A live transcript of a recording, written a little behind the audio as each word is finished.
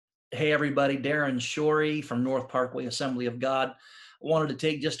Hey, everybody, Darin Shorey from North Parkway Assembly of God. I wanted to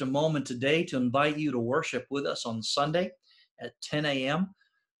take just a moment today to invite you to worship with us on Sunday at 10 a.m.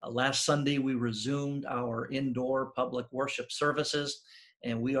 Last Sunday, we resumed our indoor public worship services,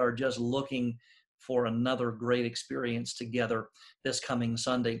 and we are just looking for another great experience together this coming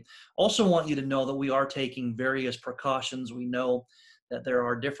Sunday. Also, want you to know that we are taking various precautions. We know that there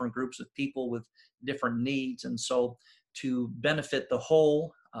are different groups of people with different needs, and so to benefit the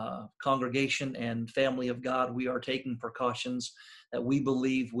whole congregation and family of God, we are taking precautions that we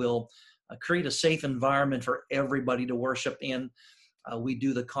believe will create a safe environment for everybody to worship in. We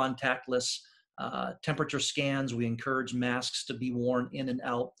do the contactless temperature scans. We encourage masks to be worn in and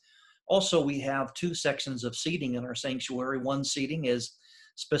out. Also, we have two sections of seating in our sanctuary. One seating is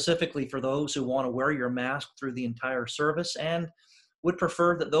specifically for those who want to wear your mask through the entire service and would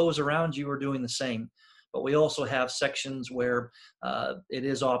prefer that those around you are doing the same. But we also have sections where it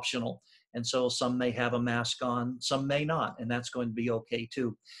is optional. And so some may have a mask on, some may not, and that's going to be okay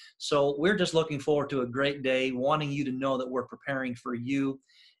too. So we're just looking forward to a great day, wanting you to know that we're preparing for you,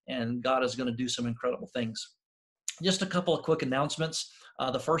 and God is going to do some incredible things. Just a couple of quick announcements.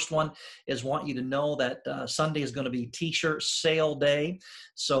 The first one is want you to know that Sunday is going to be T-shirt sale day.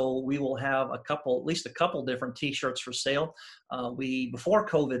 So we will have at least a couple different T-shirts for sale. Before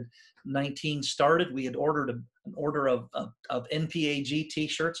COVID-19 started, we had ordered an order of NPAG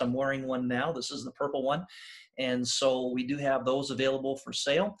T-shirts. I'm wearing one now. This is the purple one. And so we do have those available for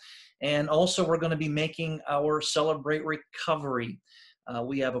sale. And also we're going to be making our Celebrate Recovery.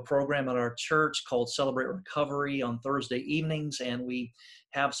 We have a program at our church called Celebrate Recovery on Thursday evenings, and we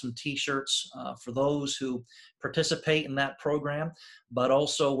have some T-shirts for those who participate in that program, but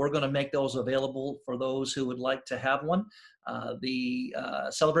also we're going to make those available for those who would like to have one. The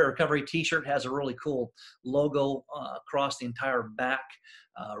Celebrate Recovery T-shirt has a really cool logo across the entire back,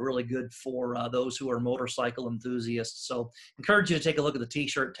 really good for those who are motorcycle enthusiasts. So encourage you to take a look at the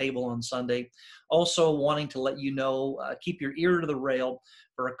T-shirt table on Sunday. Also wanting to let you know, keep your ear to the rail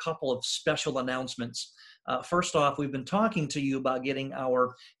for a couple of special announcements. First off, we've been talking to you about getting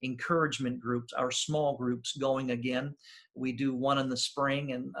our encouragement groups, our small groups going again. We do one in the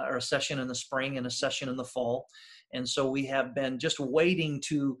spring or a session in the spring and a session in the fall. And so we have been just waiting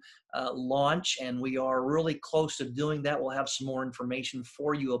to launch, and we are really close to doing that. We'll have some more information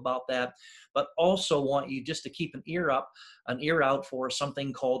for you about that, but also want you just to keep an ear out for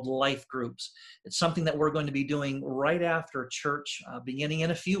something called life groups. It's something that we're going to be doing right after church, beginning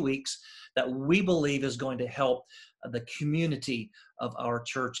in a few weeks, that we believe is going to help the community of our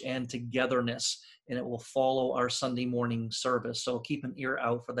church and togetherness, and it will follow our Sunday morning service. So keep an ear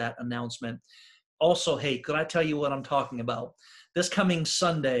out for that announcement. Also, hey, could I tell you what I'm talking about? This coming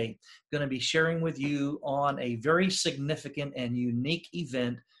Sunday, I'm going to be sharing with you on a very significant and unique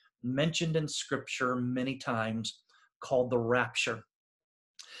event mentioned in Scripture many times called the rapture.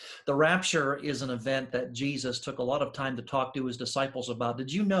 The rapture is an event that Jesus took a lot of time to talk to his disciples about.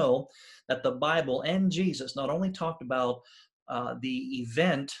 Did you know that the Bible and Jesus not only talked about the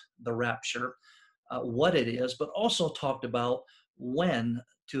event, the rapture, what it is, but also talked about when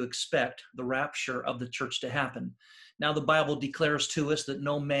to expect the rapture of the church to happen. Now, the Bible declares to us that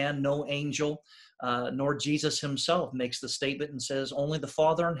no man, no angel, nor Jesus himself makes the statement and says only the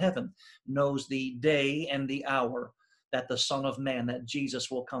Father in heaven knows the day and the hour that the Son of Man, that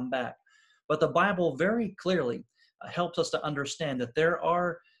Jesus will come back. But the Bible very clearly helps us to understand that there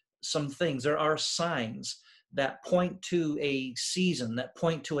are some things, there are signs that point to a season, that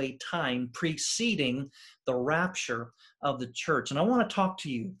point to a time preceding the rapture of the church. And I want to talk to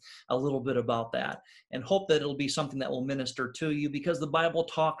you a little bit about that and hope that it'll be something that will minister to you, because the Bible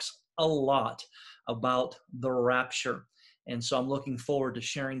talks a lot about the rapture. And so I'm looking forward to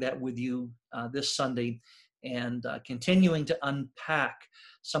sharing that with you this Sunday and continuing to unpack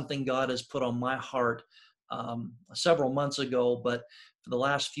something God has put on my heart several months ago, but for the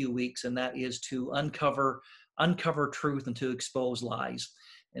last few weeks, and that is to uncover truth and to expose lies.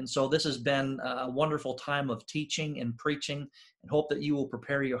 And so this has been a wonderful time of teaching and preaching, and hope that you will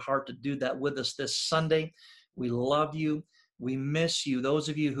prepare your heart to do that with us this Sunday. We love you. We miss you. Those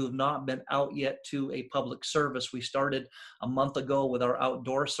of you who have not been out yet to a public service, we started a month ago with our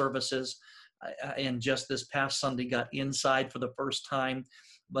outdoor services, and just this past Sunday got inside for the first time.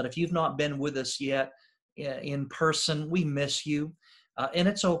 But if you've not been with us yet in person, we miss you. And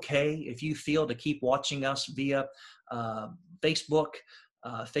it's okay if you feel to keep watching us via Facebook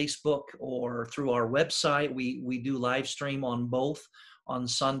or through our website. We do live stream on both on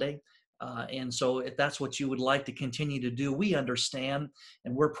Sunday. And so if that's what you would like to continue to do, we understand,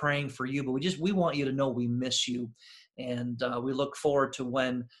 and we're praying for you, but we want you to know we miss you. And we look forward to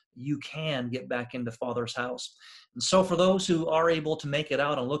when you can get back into Father's house. And so for those who are able to make it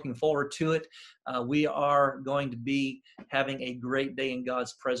out and looking forward to it, we are going to be having a great day in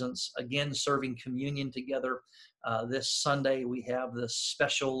God's presence. Again, serving communion together. This Sunday, we have this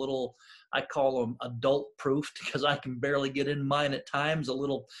special little, I call them adult proof because I can barely get in mine at times, a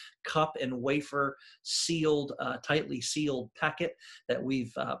little cup and wafer sealed, tightly sealed packet that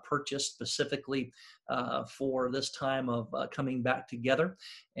we've purchased specifically for this time of coming back together.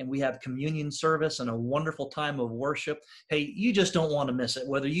 And we have communion service and a wonderful time of worship. Hey, you just don't want to miss it.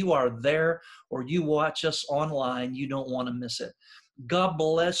 Whether you are there or you watch us online, you don't want to miss it. God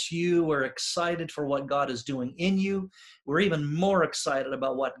bless you. We're excited for what God is doing in you. We're even more excited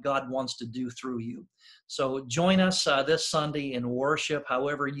about what God wants to do through you. So join us this Sunday in worship,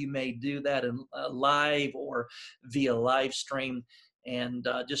 however you may do that, in live or via live stream. And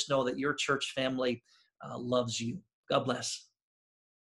just know that your church family loves you. God bless.